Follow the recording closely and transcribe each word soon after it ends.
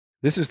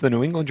This is the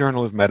New England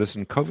Journal of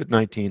Medicine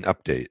COVID-19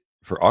 update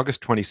for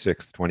August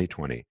 26,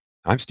 2020.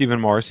 I'm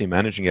Stephen Morrissey,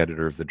 managing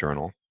editor of the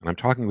journal, and I'm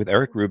talking with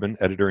Eric Rubin,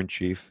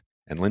 editor-in-chief,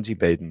 and Lindsey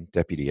Baden,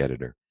 deputy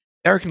editor.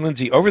 Eric and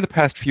Lindsey, over the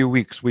past few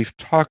weeks, we've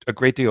talked a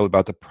great deal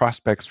about the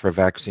prospects for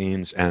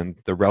vaccines and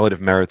the relative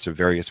merits of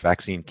various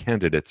vaccine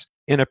candidates.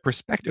 In a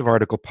perspective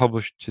article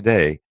published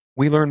today,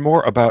 we learn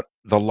more about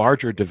the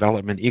larger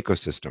development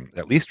ecosystem,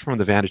 at least from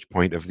the vantage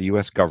point of the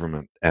U.S.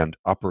 government and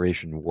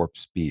Operation Warp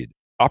Speed.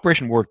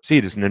 Operation Warp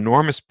Speed is an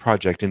enormous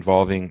project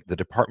involving the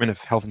Department of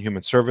Health and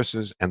Human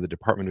Services and the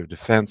Department of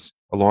Defense,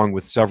 along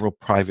with several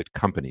private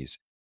companies.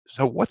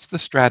 So what's the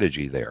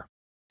strategy there?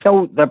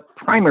 So the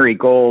primary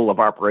goal of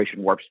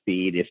Operation Warp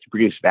Speed is to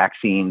produce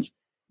vaccines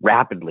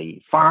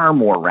rapidly, far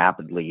more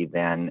rapidly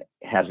than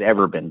has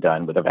ever been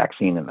done with a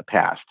vaccine in the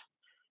past.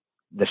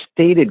 The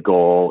stated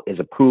goal is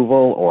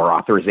approval or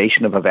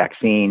authorization of a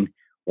vaccine,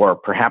 or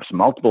perhaps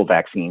multiple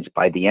vaccines,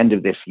 by the end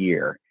of this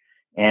year,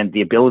 and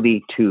the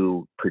ability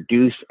to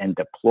produce and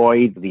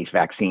deploy these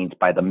vaccines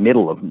by the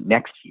middle of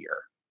next year.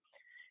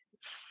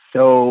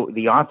 So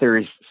the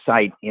authors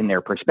cite in their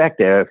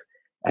perspective,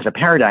 as a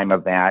paradigm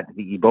of that,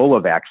 the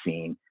Ebola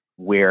vaccine,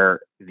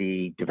 where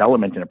the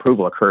development and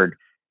approval occurred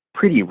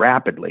pretty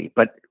rapidly,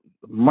 but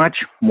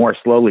much more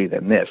slowly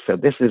than this. So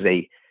this is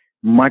a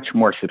much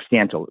more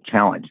substantial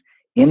challenge.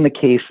 In the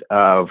case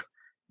of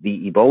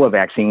the Ebola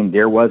vaccine,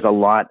 there was a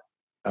lot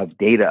of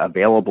data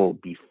available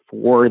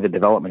before the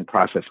development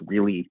process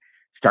really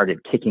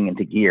started kicking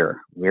into gear,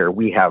 where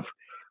we have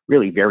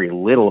really very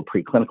little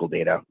preclinical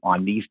data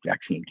on these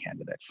vaccine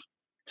candidates.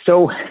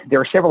 So there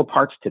are several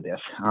parts to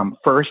this.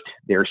 First,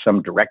 there's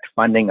some direct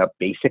funding of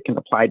basic and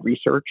applied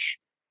research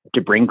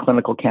to bring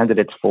clinical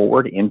candidates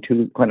forward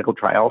into clinical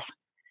trials.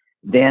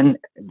 Then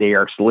they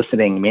are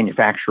soliciting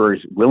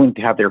manufacturers willing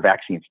to have their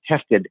vaccines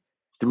tested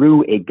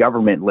through a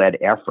government-led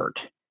effort,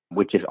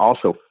 which is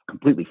also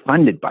completely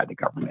funded by the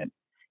government,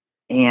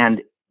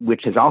 and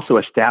which has also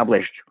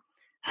established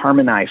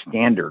harmonized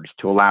standards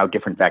to allow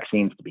different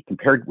vaccines to be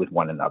compared with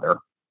one another.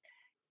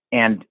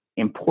 And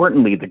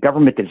importantly, the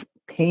government is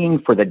paying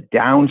for the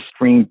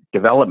downstream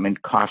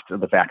development costs of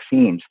the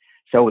vaccines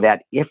so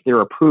that if they're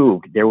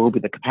approved, there will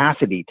be the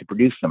capacity to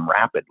produce them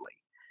rapidly.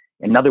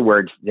 In other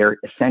words, they're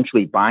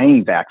essentially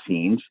buying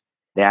vaccines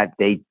that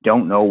they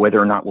don't know whether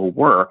or not will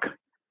work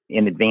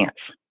in advance.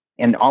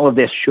 And all of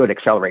this should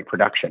accelerate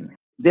production.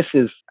 This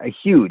is a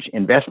huge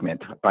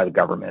investment by the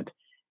government,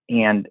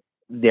 and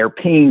they're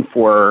paying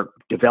for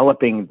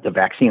developing the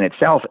vaccine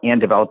itself and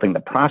developing the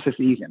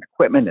processes and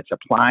equipment and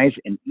supplies,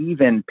 and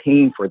even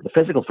paying for the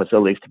physical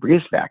facilities to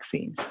produce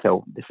vaccines.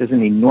 So this is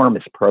an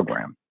enormous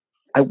program.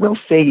 I will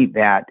say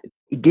that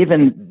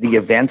given the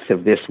events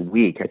of this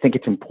week, I think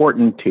it's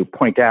important to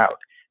point out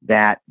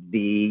that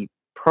the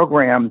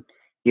program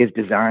is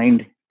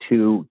designed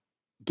to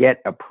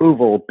get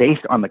approval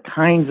based on the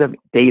kinds of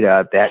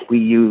data that we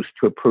use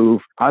to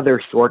approve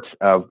other sorts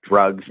of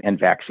drugs and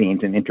vaccines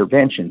and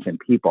interventions in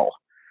people.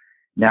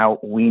 Now,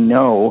 we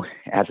know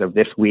as of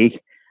this week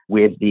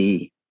with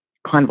the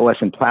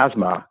convalescent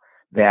plasma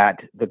that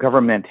the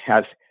government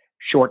has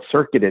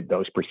short-circuited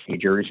those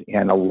procedures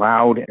and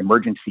allowed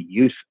emergency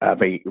use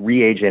of a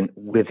reagent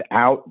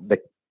without the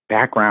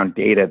background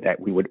data that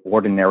we would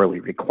ordinarily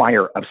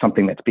require of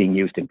something that's being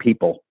used in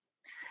people.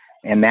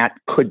 And that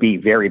could be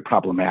very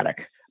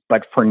problematic.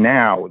 But for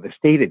now, the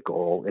stated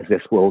goal is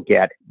this will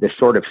get this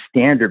sort of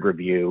standard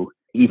review,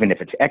 even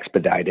if it's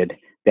expedited,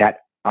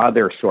 that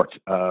other sorts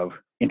of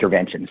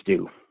interventions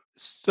do.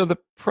 So the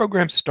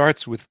program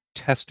starts with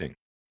testing.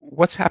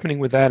 What's happening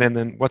with that, and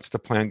then what's the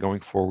plan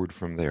going forward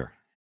from there?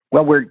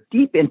 Well, we're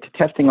deep into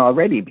testing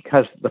already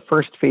because the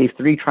first phase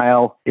 3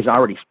 trial is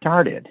already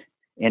started,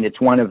 and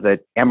it's one of the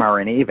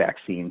mRNA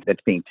vaccines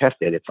that's being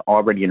tested. It's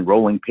already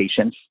enrolling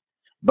patients,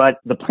 but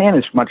the plan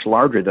is much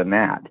larger than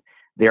that.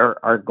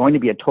 There are going to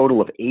be a total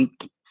of 8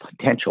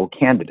 potential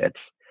candidates.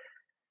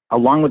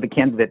 Along with the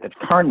candidate that's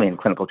currently in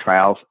clinical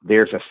trials,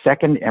 there's a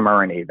second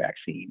mRNA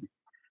vaccine.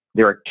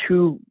 There are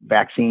 2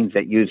 vaccines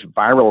that use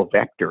viral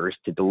vectors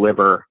to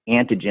deliver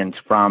antigens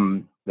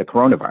from the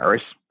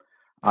coronavirus.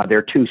 There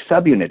are 2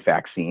 subunit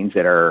vaccines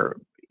that are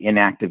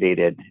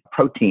inactivated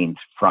proteins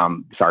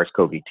from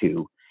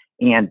SARS-CoV-2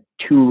 and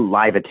 2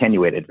 live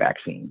attenuated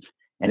vaccines.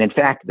 And in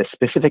fact, the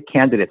specific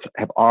candidates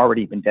have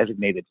already been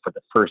designated for the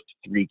first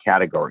 3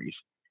 categories.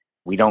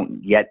 We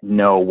don't yet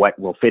know what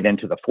will fit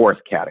into the 4th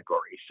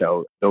category,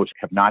 so those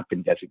have not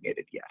been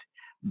designated yet.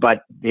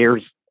 But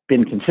there's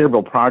been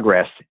considerable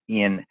progress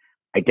in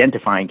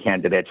identifying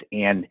candidates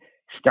and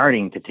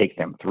starting to take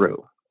them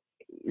through.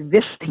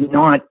 This is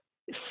not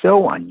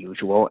so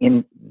unusual.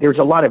 There's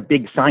a lot of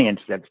big science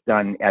that's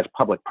done as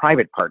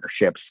public-private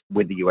partnerships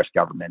with the U.S.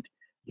 government.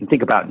 You can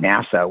think about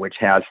NASA, which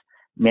has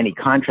many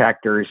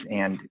contractors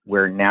and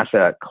where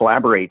NASA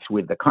collaborates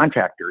with the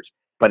contractors,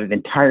 but it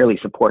entirely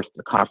supports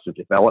the cost of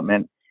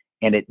development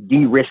and it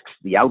de-risks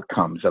the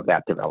outcomes of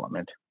that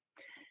development.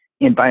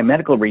 In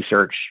biomedical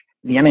research,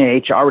 the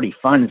NIH already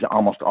funds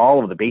almost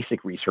all of the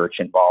basic research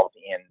involved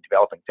in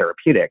developing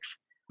therapeutics,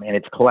 And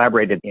it's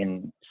collaborated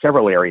in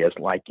several areas,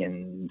 like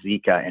in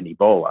Zika and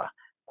Ebola.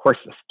 Of course,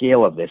 the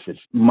scale of this is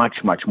much,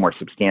 much more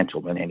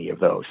substantial than any of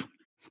those.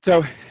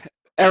 So,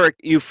 Eric,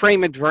 you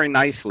frame it very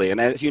nicely.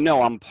 And as you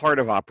know, I'm part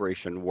of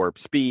Operation Warp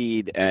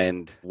Speed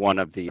and one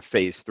of the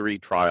phase 3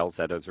 trials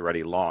that has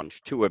already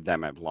launched. 2 of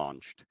them have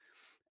launched,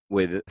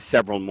 with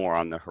several more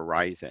on the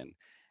horizon.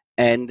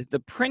 And the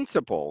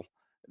principle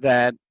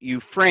that you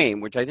frame,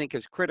 which I think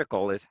is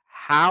critical, is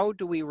how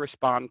do we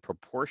respond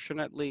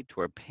proportionately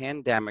to a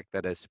pandemic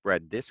that has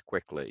spread this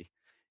quickly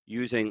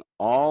using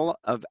all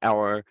of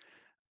our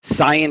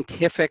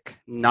scientific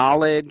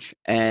knowledge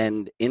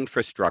and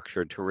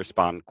infrastructure to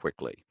respond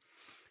quickly,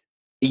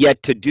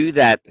 yet to do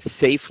that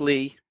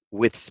safely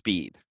with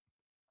speed.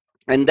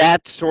 And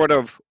that's sort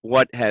of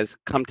what has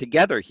come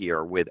together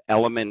here with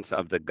elements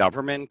of the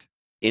government,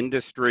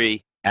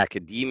 industry,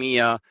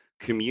 academia,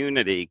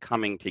 community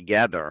coming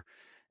together,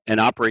 and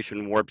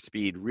Operation Warp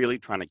Speed really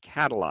trying to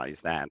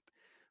catalyze that,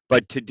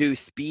 but to do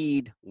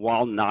speed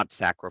while not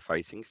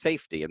sacrificing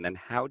safety. And then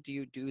how do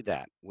you do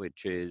that,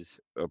 which is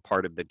a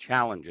part of the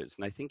challenges?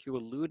 And I think you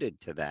alluded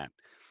to that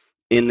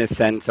in the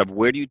sense of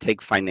where do you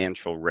take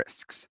financial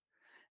risks?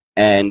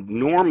 And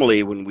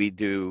normally, when we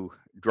do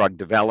drug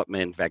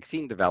development,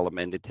 vaccine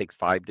development, it takes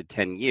 5 to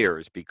 10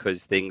 years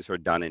because things are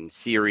done in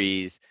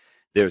series.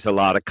 There's a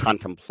lot of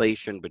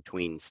contemplation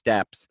between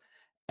steps.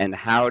 And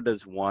how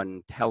does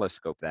one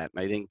telescope that?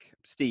 And I think,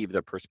 Steve,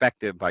 the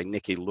perspective by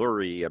Nikki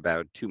Lurie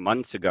about 2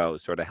 months ago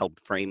sort of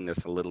helped frame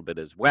this a little bit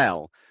as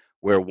well,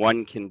 where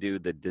one can do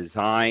the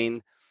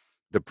design,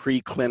 the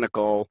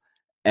preclinical,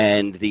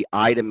 and the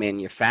eye to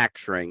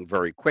manufacturing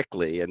very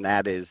quickly, and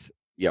that is,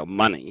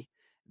 money.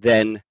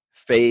 Then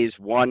phase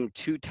 1,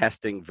 2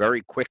 testing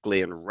very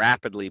quickly and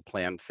rapidly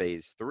plan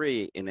phase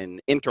 3 in an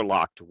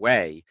interlocked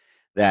way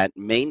that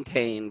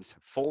maintains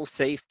full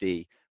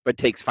safety but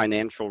takes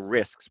financial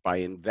risks by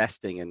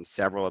investing in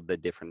several of the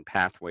different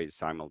pathways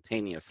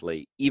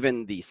simultaneously.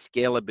 Even the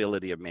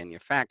scalability of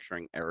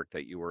manufacturing, Eric,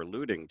 that you were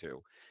alluding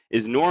to,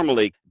 is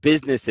normally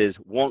businesses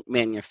won't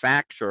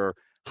manufacture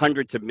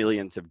hundreds of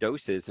millions of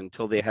doses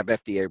until they have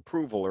FDA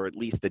approval, or at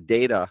least the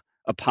data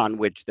upon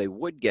which they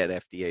would get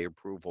FDA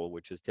approval,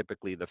 which is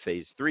typically the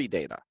phase 3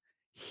 data.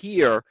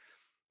 Here,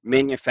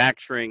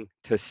 manufacturing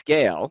to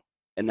scale,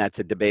 and that's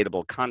a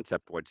debatable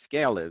concept what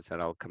scale is,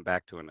 and I'll come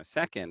back to in a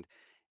second,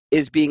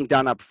 is being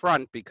done up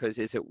front because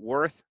is it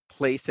worth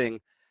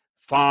placing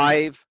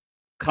 5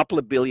 couple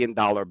of $billion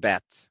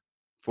bets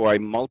for a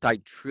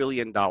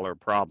multi-trillion-dollar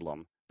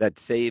problem that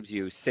saves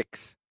you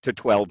 6 to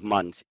 12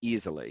 months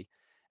easily?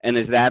 And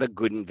is that a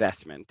good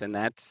investment? And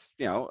that's,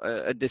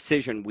 a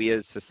decision we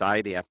as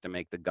society have to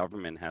make, the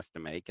government has to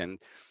make. And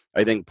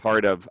I think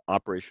part of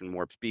Operation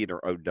Warp Speed,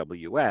 or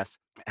OWS,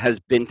 has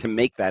been to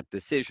make that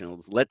decision.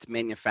 Let's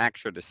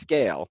manufacture to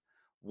scale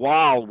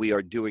while we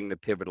are doing the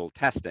pivotal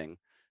testing,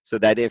 so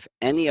that if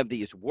any of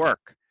these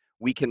work,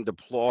 we can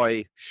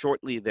deploy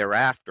shortly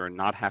thereafter and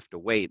not have to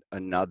wait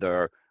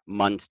another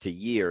months to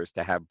years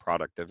to have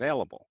product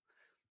available.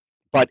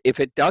 But if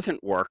it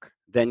doesn't work,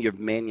 then you've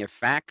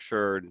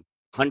manufactured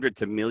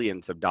hundreds of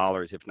millions of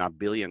dollars, if not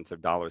billions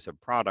of dollars of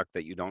product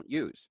that you don't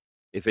use.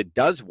 If it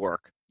does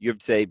work,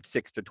 you've saved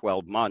 6 to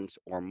 12 months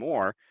or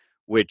more,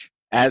 which,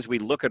 as we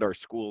look at our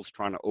schools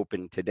trying to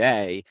open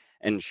today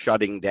and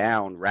shutting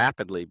down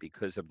rapidly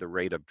because of the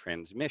rate of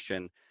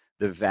transmission,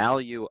 the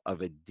value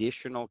of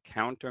additional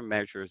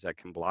countermeasures that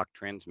can block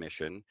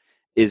transmission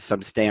is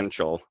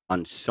substantial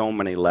on so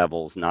many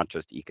levels, not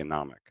just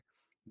economic.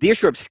 The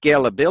issue of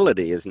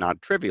scalability is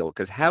not trivial,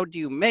 because how do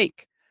you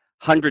make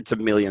hundreds of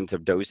millions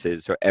of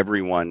doses so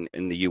everyone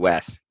in the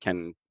US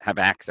can have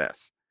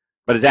access?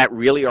 But is that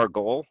really our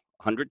goal?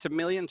 Hundreds of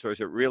millions, or is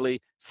it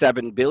really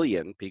 7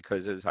 billion?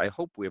 Because, as I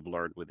hope we've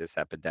learned with this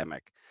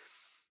epidemic,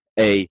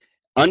 a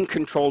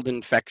uncontrolled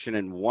infection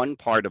in one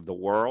part of the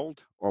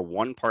world, or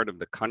one part of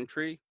the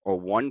country, or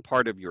one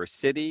part of your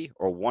city,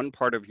 or one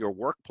part of your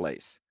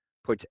workplace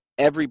puts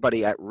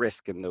everybody at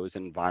risk in those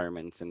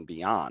environments and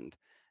beyond.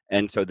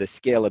 And so the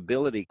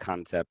scalability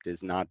concept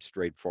is not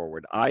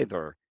straightforward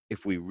either,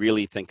 if we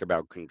really think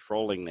about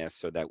controlling this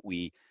so that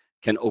we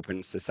can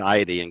open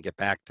society and get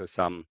back to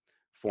some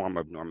form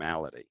of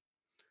normality.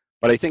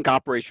 But I think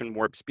Operation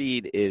Warp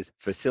Speed is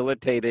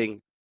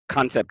facilitating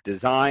concept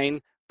design,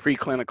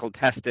 preclinical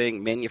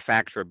testing,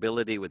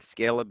 manufacturability with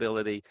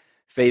scalability,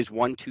 phase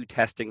 1, 2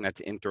 testing that's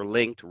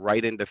interlinked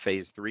right into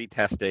phase 3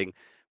 testing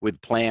with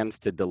plans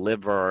to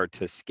deliver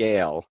to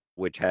scale,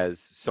 which has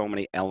so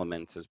many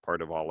elements as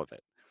part of all of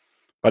it.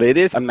 But it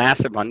is a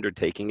massive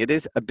undertaking. It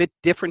is a bit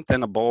different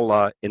than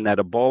Ebola in that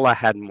Ebola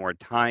had more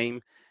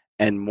time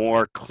and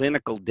more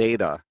clinical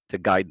data to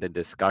guide the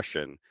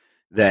discussion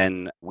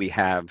than we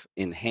have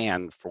in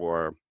hand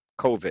for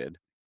COVID,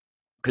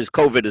 because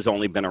COVID has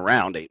only been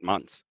around 8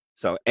 months.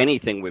 So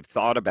anything we've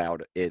thought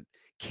about, it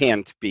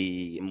can't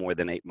be more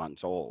than 8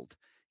 months old,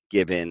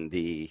 given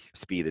the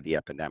speed of the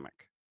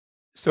epidemic.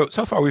 So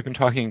far we've been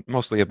talking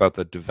mostly about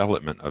the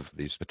development of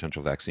these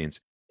potential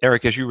vaccines.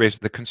 Eric, as you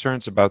raised the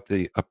concerns about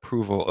the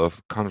approval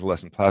of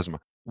convalescent plasma,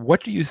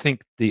 What do you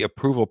think the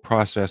approval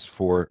process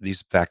for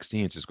these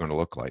vaccines is going to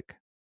look like?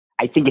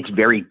 I think it's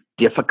very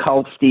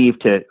difficult, Steve,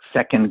 to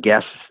second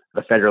guess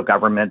the federal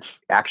government's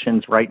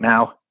actions right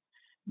now.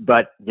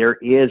 But there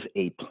is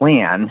a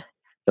plan.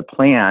 The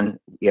plan,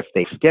 if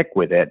they stick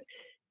with it,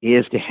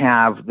 is to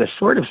have the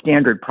sort of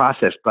standard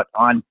process, but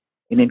on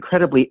an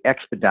incredibly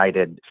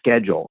expedited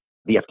schedule.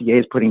 The FDA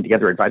is putting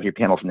together advisory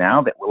panels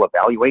now that will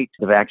evaluate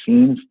the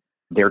vaccines.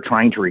 They're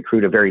trying to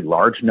recruit a very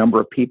large number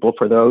of people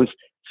for those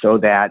so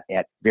that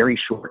at very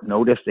short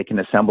notice, they can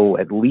assemble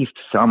at least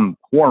some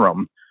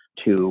quorum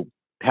to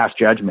pass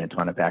judgment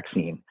on a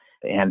vaccine.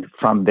 And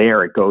from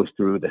there, it goes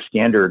through the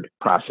standard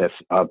process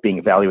of being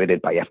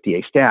evaluated by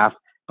FDA staff,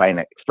 by an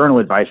external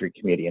advisory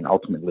committee, and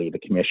ultimately the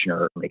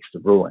commissioner makes the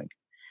ruling.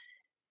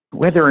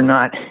 Whether or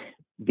not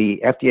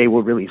the FDA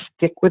will really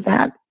stick with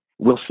that,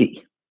 we'll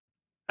see.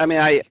 I mean,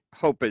 I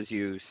hope, as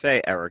you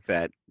say, Eric,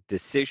 that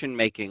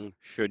decision-making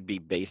should be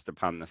based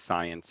upon the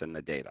science and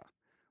the data.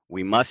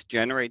 We must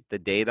generate the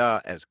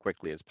data as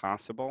quickly as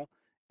possible.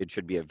 It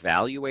should be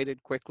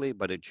evaluated quickly,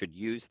 but it should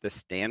use the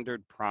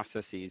standard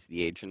processes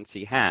the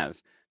agency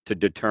has to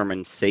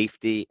determine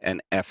safety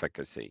and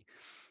efficacy.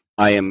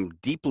 I am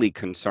deeply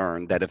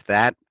concerned that if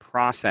that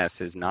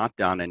process is not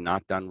done and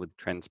not done with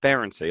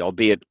transparency,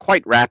 albeit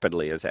quite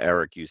rapidly, as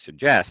Eric, you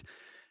suggest,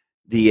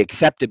 the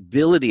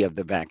acceptability of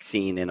the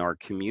vaccine in our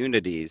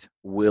communities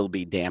will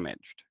be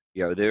damaged.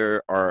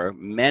 There are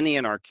many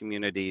in our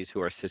communities who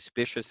are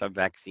suspicious of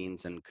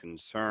vaccines and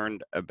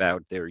concerned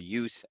about their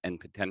use and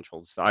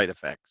potential side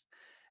effects.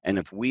 And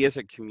if we as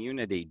a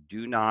community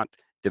do not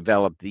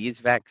develop these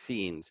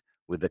vaccines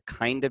with the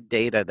kind of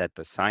data that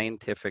the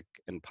scientific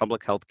and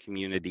public health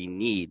community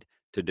need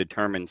to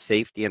determine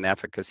safety and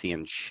efficacy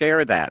and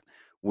share that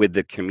with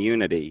the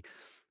community,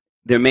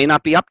 there may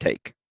not be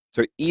uptake.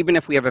 So even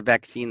if we have a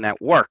vaccine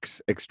that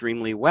works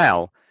extremely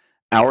well,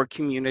 our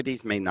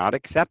communities may not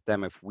accept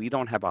them if we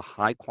don't have a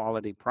high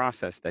quality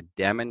process that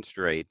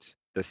demonstrates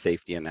the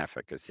safety and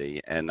efficacy.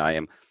 And I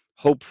am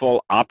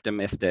hopeful,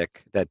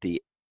 optimistic that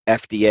the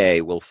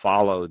FDA will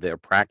follow their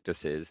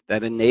practices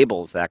that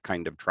enables that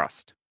kind of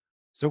trust.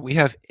 So we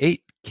have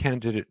 8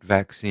 candidate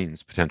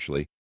vaccines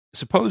potentially.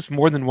 Suppose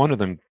more than one of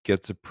them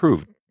gets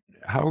approved.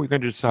 How are we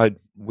going to decide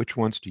which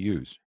ones to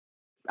use?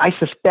 I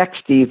suspect,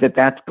 Steve, that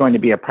that's going to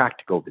be a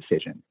practical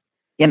decision.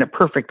 In a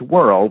perfect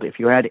world, if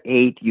you had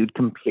 8, you'd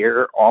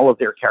compare all of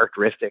their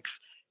characteristics.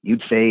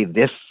 You'd say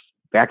this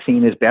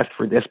vaccine is best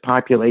for this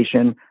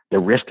population. The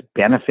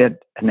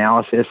risk-benefit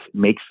analysis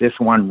makes this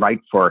one right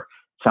for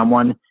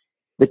someone.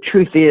 The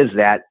truth is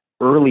that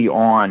early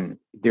on,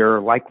 there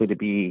are likely to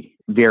be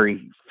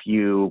very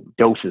few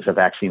doses of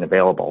vaccine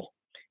available.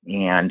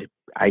 And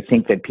I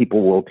think that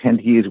people will tend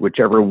to use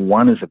whichever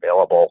one is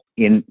available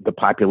in the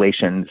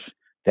populations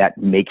that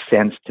make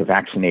sense to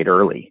vaccinate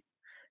early.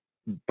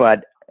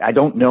 But I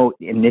don't know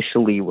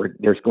initially where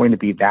there's going to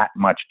be that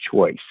much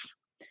choice.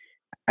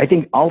 I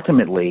think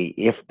ultimately,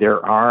 if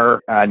there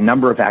are a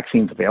number of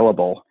vaccines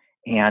available,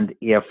 and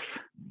if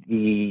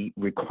the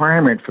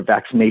requirement for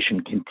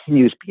vaccination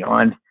continues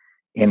beyond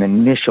an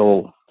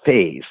initial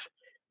phase,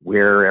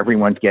 where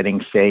everyone's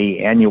getting, say,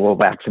 annual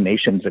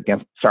vaccinations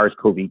against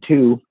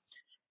SARS-CoV-2,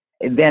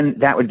 then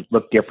that would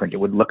look different. It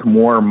would look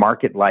more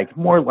market-like,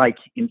 more like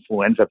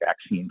influenza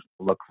vaccines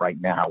look right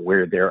now,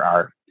 where there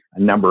are a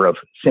number of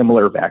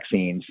similar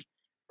vaccines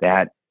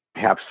that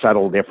have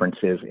subtle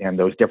differences, and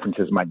those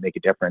differences might make a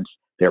difference.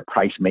 Their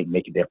price might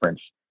make a difference.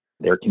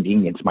 Their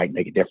convenience might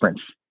make a difference.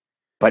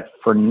 But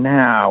for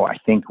now, I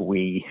think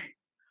we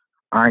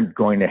aren't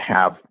going to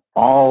have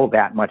all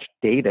that much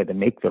data to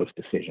make those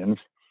decisions,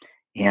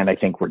 and I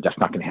think we're just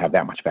not going to have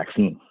that much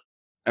vaccine.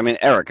 I mean,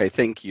 Eric, I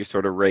think you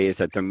sort of raised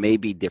that there may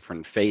be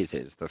different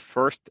phases. The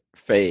first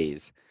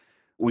phase,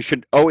 we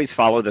should always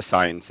follow the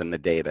science and the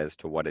data as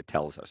to what it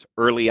tells us.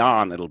 Early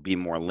on, it'll be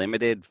more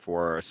limited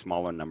for a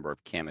smaller number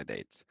of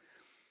candidates.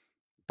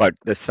 But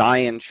the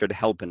science should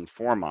help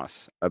inform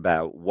us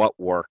about what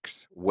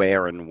works,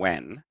 where, and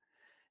when.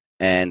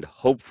 And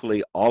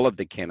hopefully all of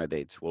the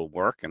candidates will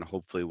work, and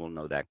hopefully we'll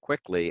know that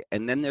quickly.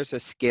 And then there's a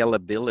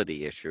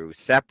scalability issue,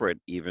 separate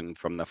even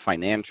from the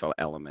financial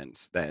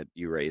elements that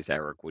you raise,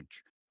 Eric,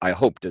 which I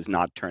hope does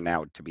not turn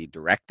out to be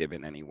directive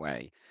in any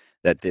way,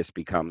 that this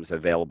becomes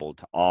available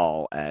to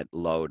all at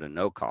low to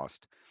no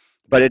cost.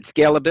 But it's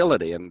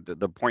scalability. And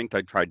the point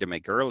I tried to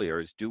make earlier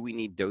is, do we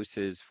need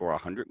doses for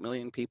 100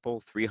 million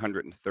people,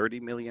 330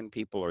 million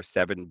people, or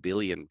 7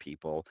 billion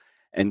people?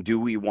 And do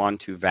we want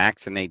to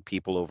vaccinate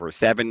people over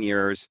 7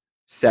 years,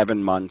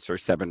 7 months, or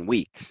 7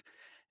 weeks?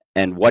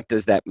 And what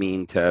does that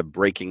mean to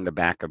breaking the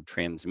back of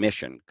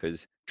transmission?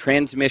 Because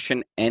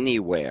transmission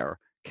anywhere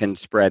can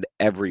spread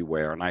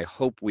everywhere. And I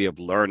hope we have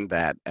learned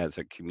that as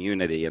a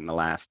community in the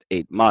last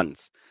 8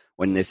 months,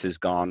 when this has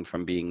gone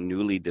from being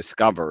newly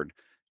discovered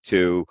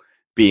to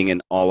being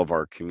in all of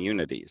our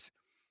communities.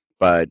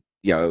 But,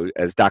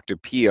 as Dr.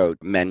 Pio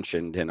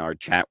mentioned in our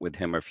chat with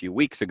him a few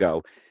weeks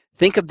ago,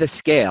 think of the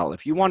scale.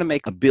 If you want to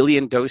make 1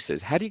 billion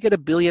doses, how do you get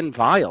 1 billion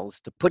vials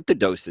to put the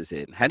doses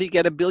in? How do you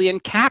get 1 billion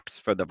caps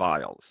for the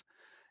vials?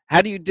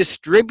 How do you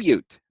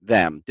distribute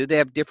them? Do they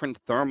have different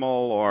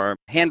thermal or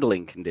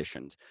handling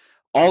conditions?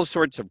 All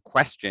sorts of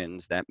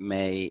questions that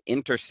may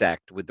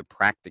intersect with the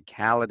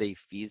practicality,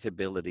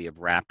 feasibility of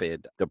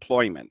rapid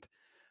deployment.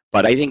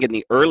 But I think in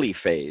the early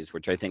phase,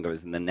 which I think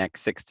was in the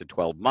next 6 to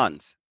 12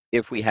 months,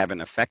 if we have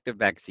an effective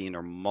vaccine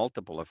or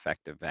multiple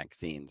effective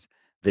vaccines,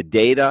 the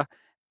data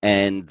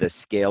and the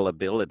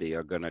scalability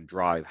are going to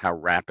drive how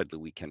rapidly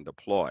we can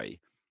deploy.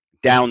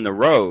 Down the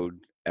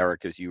road,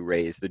 Eric, as you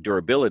raised, the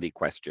durability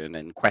question,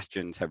 and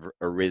questions have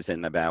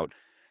arisen about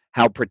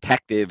how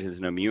protective is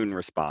an immune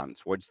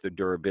response? What's the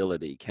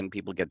durability? Can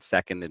people get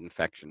second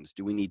infections?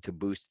 Do we need to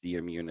boost the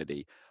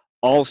immunity?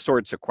 All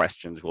sorts of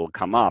questions will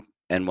come up,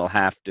 and we'll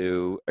have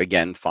to,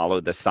 again, follow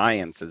the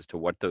science as to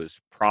what those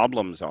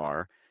problems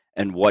are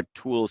and what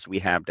tools we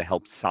have to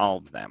help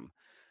solve them.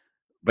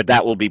 But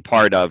that will be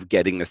part of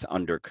getting this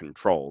under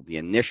control. The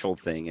initial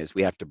thing is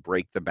we have to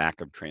break the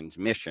back of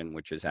transmission,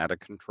 which is out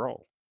of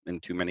control in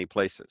too many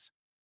places.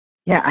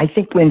 Yeah, I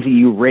think, Lindsey,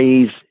 you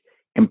raise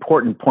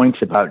important points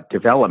about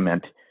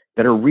development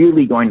that are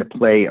really going to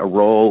play a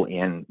role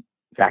in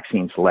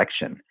vaccine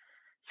selection.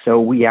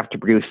 So we have to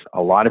produce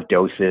a lot of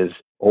doses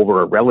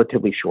over a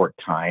relatively short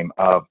time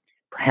of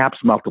perhaps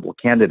multiple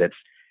candidates,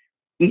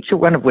 each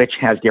one of which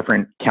has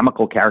different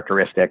chemical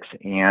characteristics,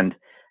 and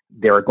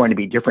there are going to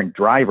be different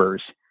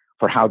drivers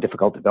for how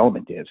difficult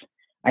development is.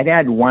 I'd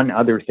add one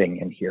other thing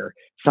in here.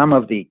 Some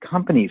of the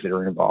companies that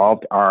are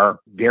involved are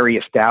very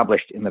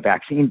established in the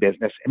vaccine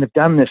business and have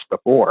done this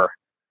before.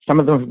 Some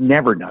of them have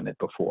never done it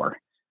before.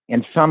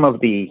 And some of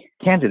the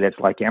candidates,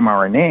 like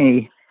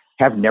mRNA,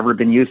 have never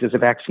been used as a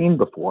vaccine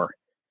before.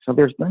 So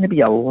there's going to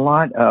be a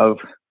lot of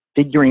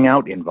figuring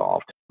out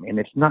involved, and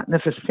it's not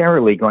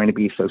necessarily going to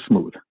be so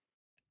smooth.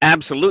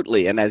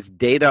 Absolutely. And as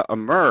data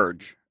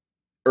emerge,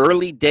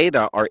 early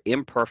data are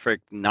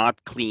imperfect,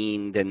 not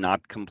cleaned, and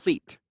not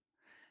complete.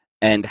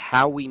 And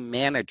how we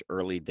manage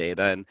early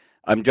data, and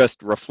I'm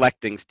just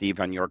reflecting, Steve,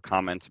 on your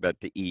comments about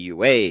the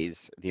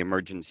EUAs, the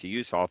emergency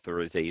use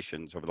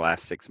authorizations over the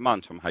last 6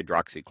 months, from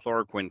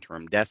hydroxychloroquine to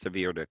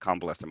remdesivir to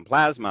convalescent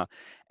plasma,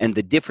 and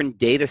the different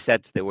data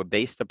sets that were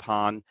based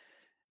upon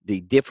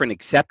the different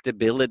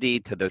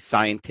acceptability to the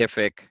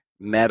scientific,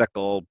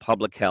 medical,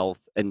 public health,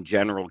 and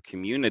general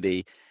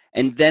community,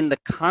 and then the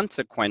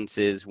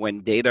consequences when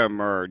data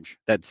emerge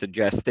that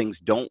suggest things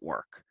don't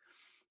work,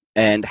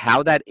 and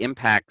how that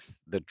impacts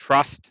the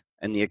trust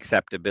and the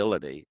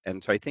acceptability.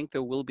 And so I think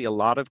there will be a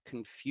lot of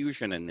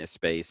confusion in this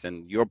space.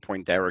 And your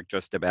point, Eric,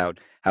 just about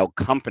how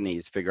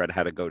companies figure out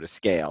how to go to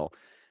scale.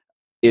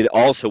 It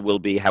also will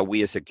be how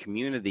we as a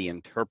community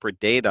interpret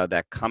data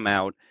that come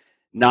out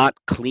not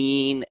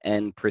clean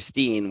and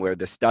pristine, where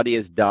the study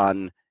is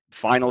done,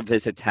 final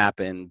visits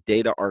happen,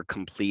 data are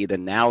complete,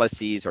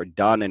 analyses are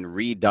done and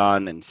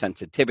redone, and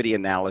sensitivity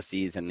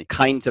analyses, and the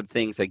kinds of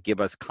things that give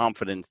us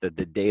confidence that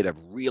the data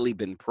have really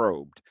been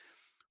probed.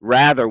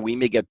 Rather, we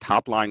may get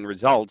top-line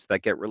results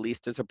that get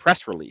released as a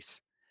press release.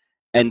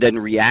 And then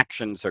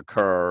reactions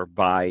occur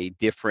by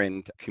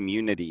different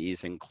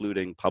communities,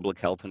 including public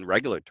health and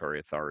regulatory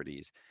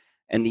authorities.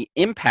 And the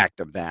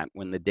impact of that,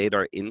 when the data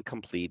are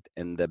incomplete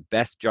and the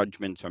best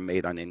judgments are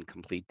made on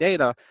incomplete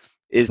data,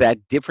 is that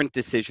different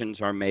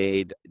decisions are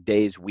made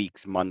days,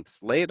 weeks,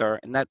 months later,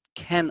 and that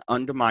can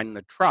undermine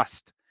the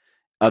trust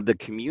of the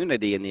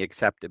community and the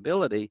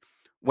acceptability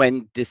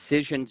when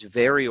decisions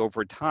vary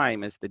over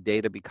time as the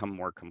data become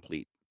more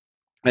complete.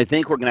 I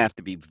think we're going to have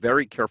to be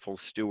very careful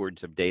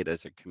stewards of data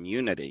as a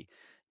community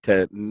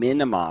to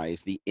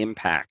minimize the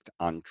impact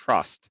on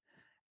trust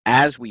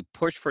as we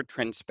push for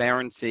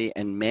transparency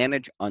and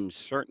manage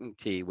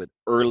uncertainty with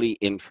early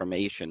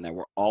information that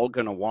we're all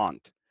going to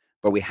want.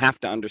 But we have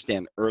to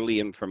understand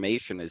early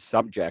information is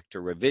subject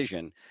to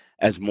revision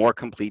as more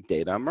complete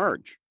data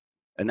emerge.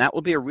 And that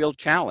will be a real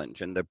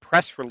challenge. And the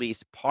press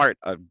release part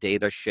of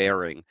data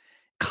sharing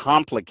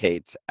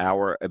complicates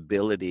our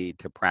ability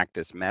to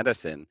practice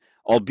medicine,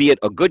 albeit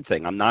a good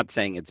thing. I'm not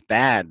saying it's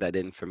bad that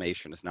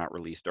information is not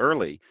released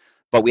early,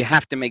 but we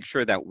have to make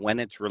sure that when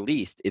it's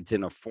released, it's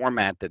in a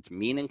format that's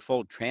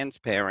meaningful,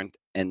 transparent,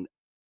 and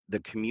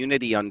the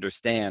community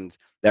understands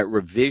that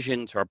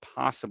revisions are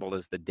possible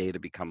as the data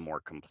become more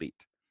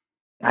complete.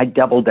 I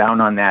double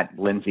down on that,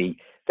 Lindsey,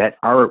 that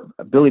our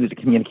ability to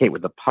communicate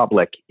with the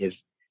public is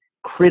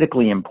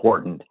critically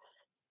important.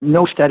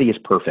 No study is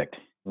perfect.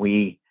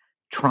 We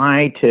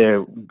try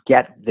to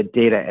get the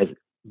data as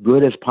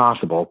good as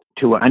possible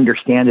to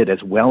understand it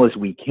as well as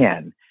we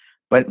can,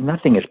 but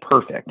nothing is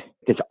perfect.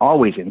 It's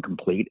always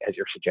incomplete, as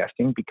you're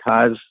suggesting,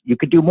 because you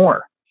could do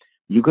more.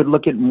 You could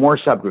look at more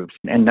subgroups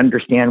and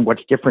understand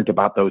what's different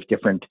about those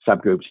different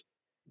subgroups,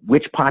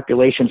 which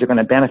populations are going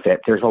to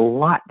benefit. There's a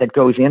lot that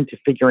goes into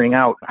figuring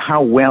out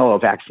how well a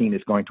vaccine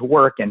is going to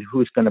work and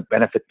who's going to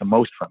benefit the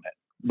most from it.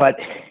 But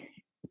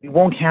we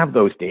won't have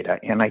those data.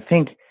 And I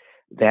think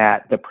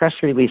that the press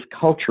release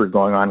culture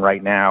going on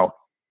right now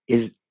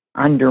is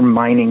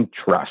undermining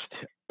trust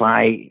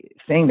by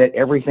saying that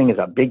everything is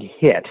a big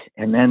hit,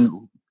 and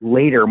then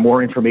later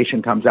more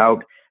information comes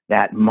out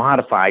that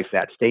modifies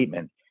that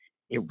statement.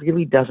 it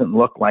really doesn't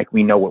look like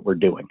we know what we're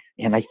doing.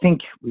 And I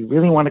think we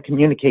really want to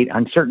communicate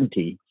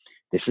uncertainty.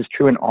 This is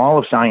true in all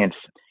of science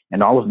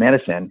and all of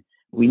medicine.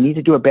 We need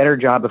to do a better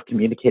job of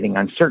communicating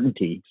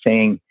uncertainty,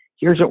 saying,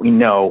 here's what we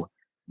know.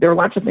 There are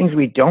lots of things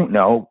we don't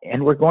know,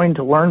 and we're going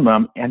to learn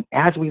them. And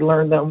as we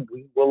learn them,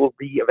 we will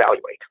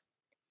reevaluate.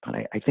 But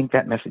I think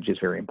that message is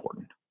very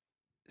important.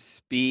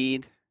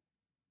 Speed,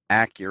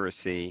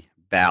 accuracy,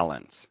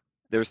 balance.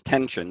 There's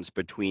tensions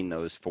between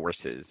those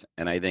forces.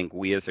 And I think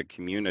we as a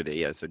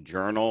community, as a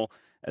journal,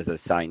 as a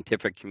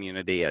scientific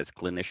community, as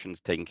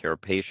clinicians taking care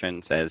of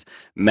patients, as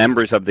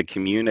members of the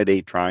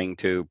community trying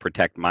to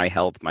protect my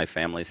health, my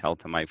family's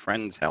health, and my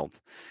friends'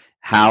 health,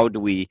 how do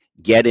we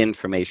get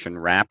information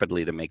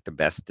rapidly to make the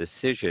best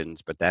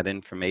decisions, but that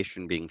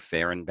information being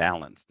fair and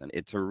balanced? And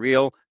it's a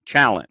real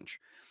challenge.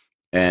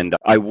 And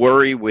I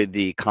worry with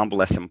the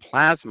convalescent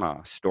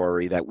plasma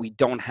story that we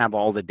don't have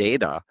all the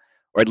data,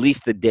 or at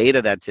least the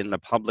data that's in the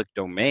public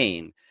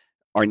domain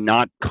are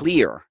not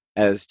clear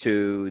as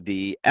to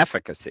the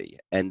efficacy.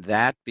 And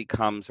that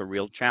becomes a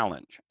real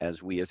challenge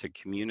as we as a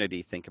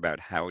community think about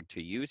how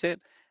to use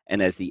it,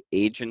 and as the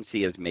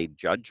agency has made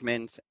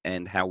judgments,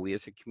 and how we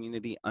as a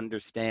community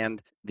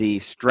understand the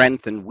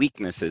strength and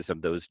weaknesses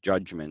of those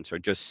judgments are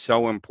just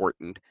so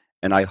important.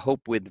 And I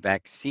hope with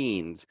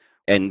vaccines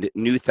and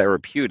new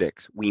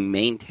therapeutics, we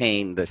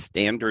maintain the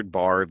standard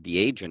bar of the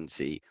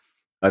agency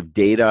of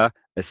data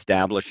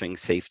establishing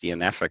safety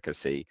and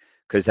efficacy,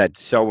 because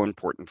that's so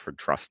important for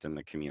trust in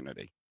the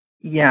community.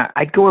 Yeah,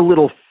 I'd go a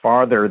little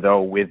farther,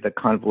 though, with the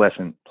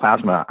convalescent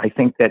plasma. I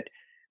think that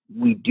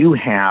we do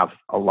have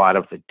a lot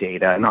of the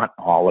data, not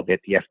all of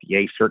it. The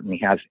FDA certainly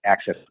has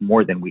access to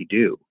more than we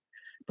do,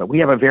 but we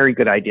have a very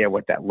good idea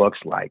what that looks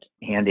like.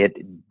 And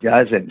it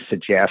doesn't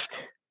suggest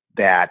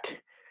that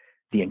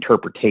the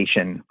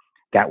interpretation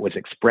that was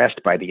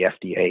expressed by the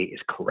FDA is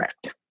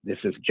correct. This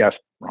is just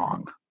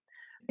wrong.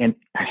 And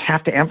I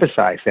have to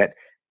emphasize that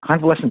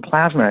convalescent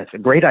plasma is a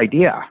great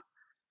idea.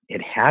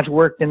 It has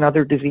worked in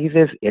other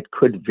diseases. It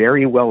could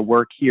very well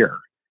work here.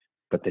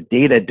 But the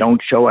data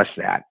don't show us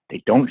that.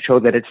 They don't show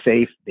that it's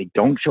safe. They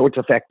don't show it's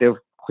effective.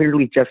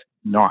 Clearly just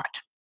not.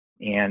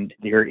 And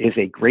there is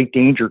a great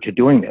danger to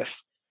doing this.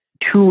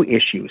 Two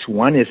issues.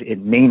 One is it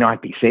may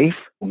not be safe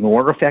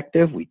nor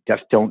effective. We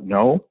just don't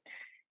know.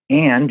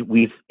 And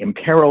we've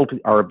imperiled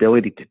our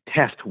ability to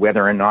test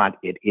whether or not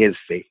it is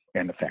safe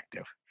and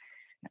effective.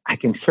 I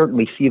can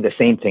certainly see the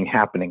same thing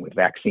happening with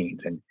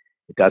vaccines, and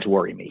it does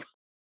worry me.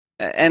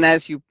 And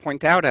as you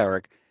point out,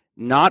 Eric,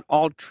 not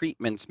all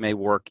treatments may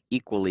work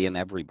equally in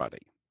everybody.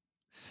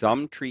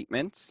 Some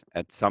treatments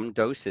at some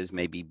doses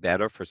may be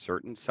better for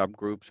certain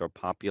subgroups or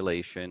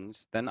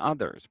populations than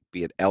others,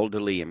 be it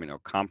elderly,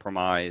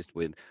 immunocompromised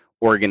with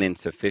organ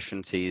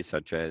insufficiencies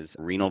such as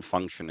renal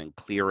function and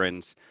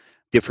clearance,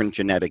 different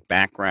genetic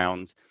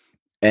backgrounds,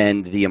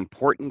 and the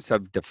importance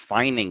of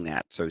defining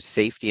that. So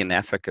safety and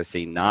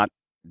efficacy, not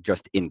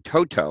just in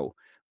toto,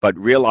 but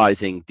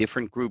realizing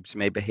different groups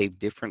may behave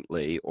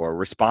differently or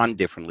respond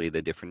differently to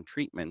different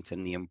treatments,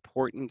 and the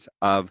importance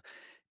of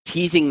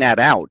teasing that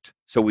out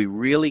so we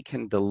really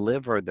can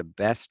deliver the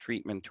best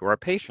treatment to our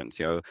patients.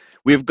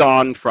 We've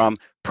gone from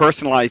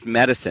personalized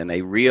medicine,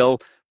 a real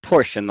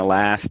push in the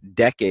last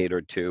decade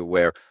or two,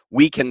 where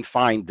we can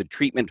find the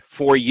treatment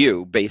for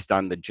you based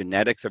on the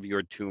genetics of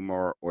your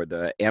tumor or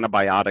the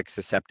antibiotic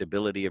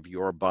susceptibility of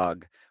your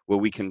bug, where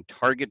we can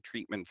target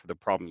treatment for the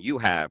problem you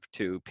have,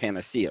 to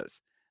panaceas.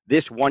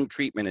 This one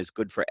treatment is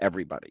good for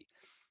everybody.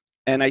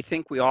 And I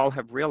think we all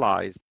have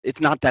realized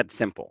it's not that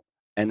simple,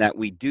 and that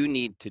we do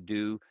need to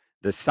do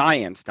the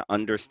science to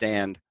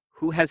understand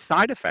who has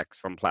side effects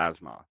from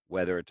plasma,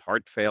 whether it's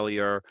heart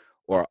failure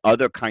or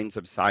other kinds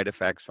of side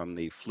effects from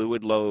the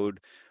fluid load,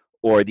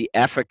 or the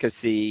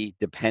efficacy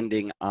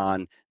depending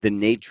on the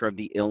nature of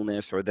the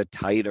illness or the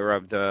titer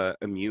of the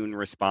immune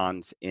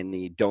response in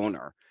the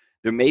donor.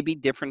 There may be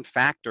different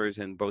factors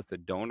in both the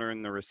donor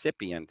and the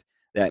recipient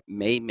that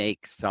may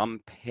make some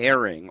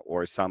pairing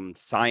or some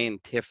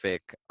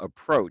scientific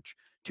approach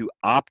to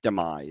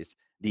optimize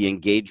the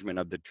engagement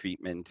of the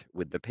treatment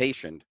with the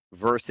patient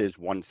versus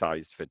one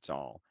size fits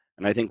all.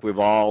 And I think we've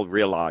all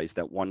realized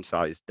that one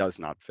size does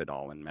not fit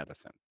all in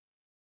medicine.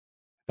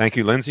 Thank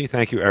you, Lindsey.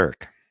 Thank you,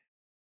 Eric.